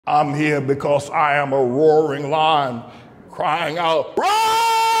I'm here because I am a roaring lion crying out,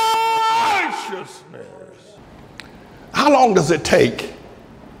 righteousness. How long does it take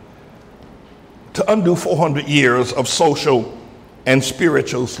to undo 400 years of social and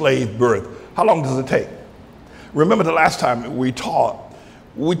spiritual slave birth? How long does it take? Remember the last time we taught,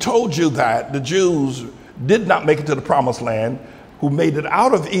 we told you that the Jews did not make it to the promised land, who made it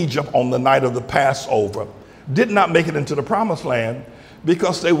out of Egypt on the night of the Passover, did not make it into the promised land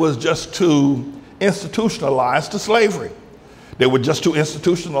because they was just too institutionalized to slavery. They were just too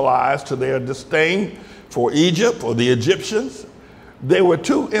institutionalized to their disdain for Egypt or the Egyptians. They were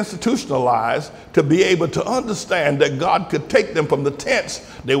too institutionalized to be able to understand that God could take them from the tents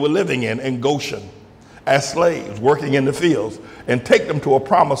they were living in Goshen as slaves working in the fields and take them to a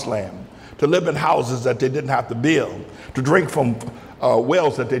promised land, to live in houses that they didn't have to build, to drink from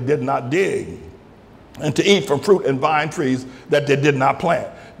wells that they did not dig, and to eat from fruit and vine trees that they did not plant.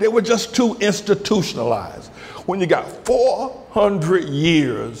 They were just too institutionalized. When you got 400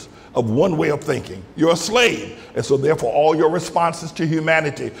 years of one way of thinking, you're a slave. And so therefore all your responses to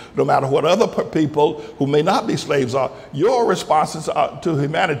humanity, no matter what other people who may not be slaves are, your responses to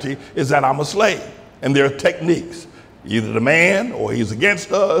humanity is that I'm a slave. And there are techniques. Either the man, or he's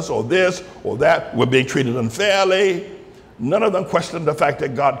against us, or this, or that. We're being treated unfairly. None of them questioned the fact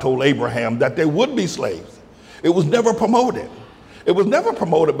that God told Abraham that they would be slaves. It was never promoted. It was never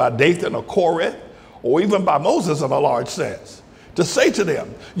promoted by Dathan or Korah, or even by Moses in a large sense, to say to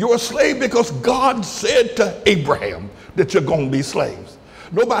them, you're a slave because God said to Abraham that you're going to be slaves.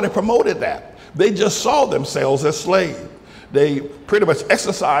 Nobody promoted that. They just saw themselves as slaves. They pretty much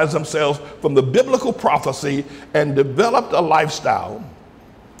exercised themselves from the biblical prophecy and developed a lifestyle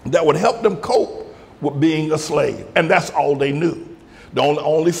that would help them cope with being a slave. And that's all they knew. The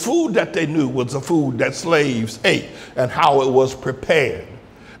only food that they knew was the food that slaves ate and how it was prepared.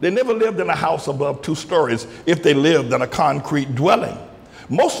 They never lived in a house above 2 stories if they lived in a concrete dwelling.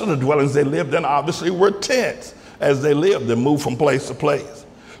 Most of the dwellings they lived in obviously were tents as they lived and moved from place to place.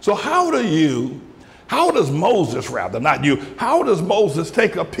 So how does Moses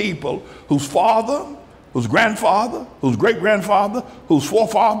take a people whose father, whose grandfather, whose great-grandfather, whose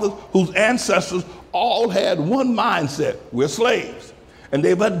forefathers, whose ancestors all had one mindset? We're slaves. And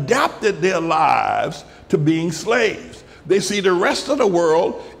they've adapted their lives to being slaves. They see the rest of the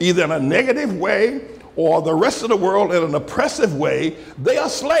world either in a negative way or the rest of the world in an oppressive way. They are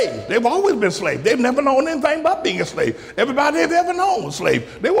slaves. They've always been slaves. They've never known anything but being a slave. Everybody they've ever known was slaves.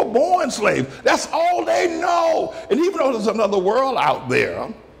 They were born slaves. That's all they know. And even though there's another world out there,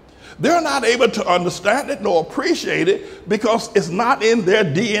 they're not able to understand it nor appreciate it because it's not in their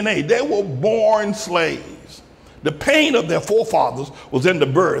DNA. They were born slaves. The pain of their forefathers was in the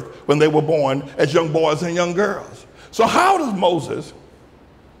birth when they were born as young boys and young girls. So how does Moses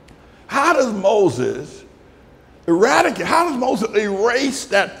erase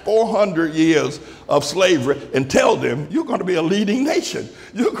that 400 years of slavery and tell them you're going to be a leading nation?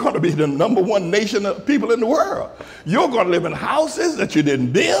 You're going to be the #1 nation of people in the world. You're going to live in houses that you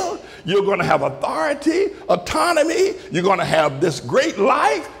didn't build. You're going to have authority, autonomy. You're going to have this great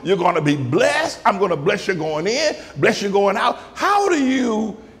life. You're going to be blessed. I'm going to bless you going in, bless you going out. How do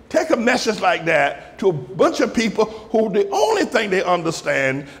you take a message like that to a bunch of people who the only thing they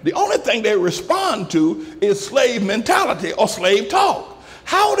understand, the only thing they respond to is slave mentality or slave talk?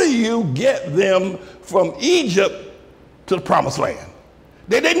 How do you get them from Egypt to the promised land?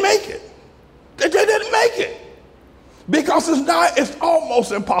 They didn't make it. They didn't make it. Because it's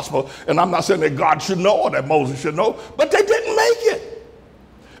almost impossible. And I'm not saying that God should know or that Moses should know, but they didn't make it.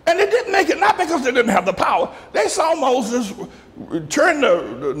 And they didn't make it not because they didn't have the power. They saw Moses turn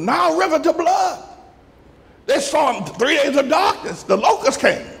the Nile River to blood. They saw him 3 days of darkness. The locusts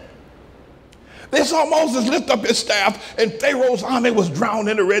came. They saw Moses lift up his staff and Pharaoh's army was drowned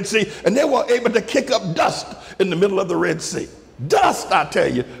in the Red Sea, and they were able to kick up dust in the middle of the Red Sea. Dust, I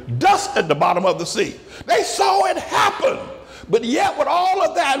tell you, dust at the bottom of the sea. They saw it happen. But yet with all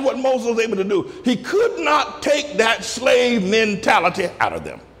of that, what Moses was able to do, he could not take that slave mentality out of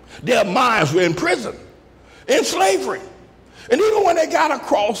them. Their minds were in prison, in slavery. And even when they got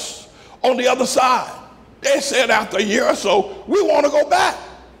across on the other side, they said after a year or so, we want to go back.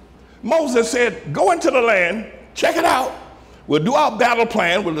 Moses said, go into the land, check it out. We'll do our battle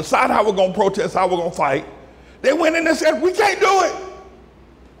plan. We'll decide how we're going to protest, how we're going to fight. They went in and said, we can't do it.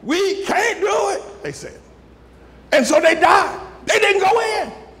 We can't do it, they said. And so they died. They didn't go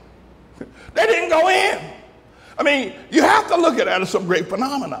in. They didn't go in. I mean, you have to look at that as some great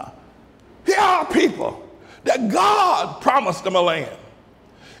phenomena. Here are people that God promised them a land.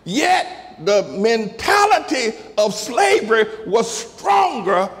 Yet the mentality of slavery was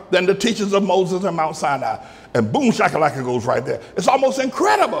stronger than the teachings of Moses and Mount Sinai. And boom, shakalaka goes right there. It's almost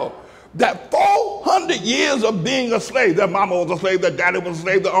incredible that 400 years of being a slave, their mama was a slave, their daddy was a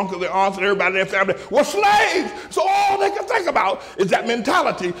slave, their uncles, their aunts, and everybody in their family were slaves. So all they can think about is that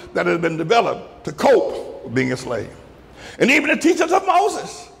mentality that has been developed to cope with being a slave. And even the teachings of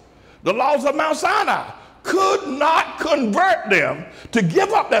Moses, the laws of Mount Sinai, could not convert them to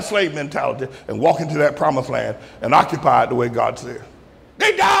give up that slave mentality and walk into that promised land and occupy it the way God said.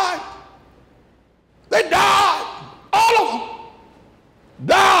 They died. They died. All of them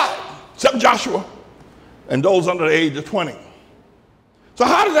died, except Joshua and those under the age of 20. So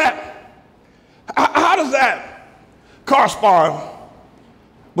how does that correspond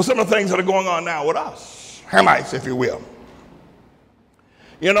with some of the things that are going on now with us, Hamites, if you will?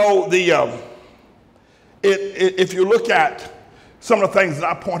 You know, if you look at some of the things that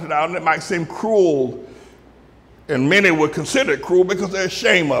I pointed out, and it might seem cruel, and many would consider it cruel because they're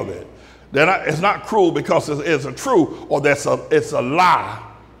ashamed of it. It's not cruel because it's a true or it's a lie.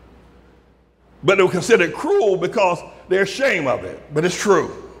 But they would consider it cruel because they're ashamed of it. But it's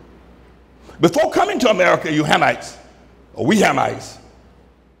true. Before coming to America, you Hamites, or we Hamites,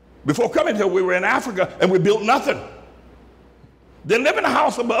 before coming here, we were in Africa and we built nothing. Didn't live in a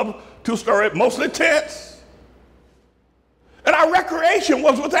house above 2-story, mostly tents. And our recreation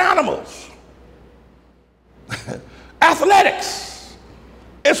was with animals. Athletics.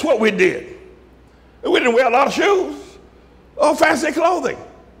 It's what we did. And we didn't wear a lot of shoes or fancy clothing.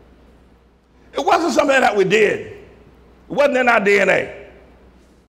 It wasn't something that we did. It wasn't in our DNA.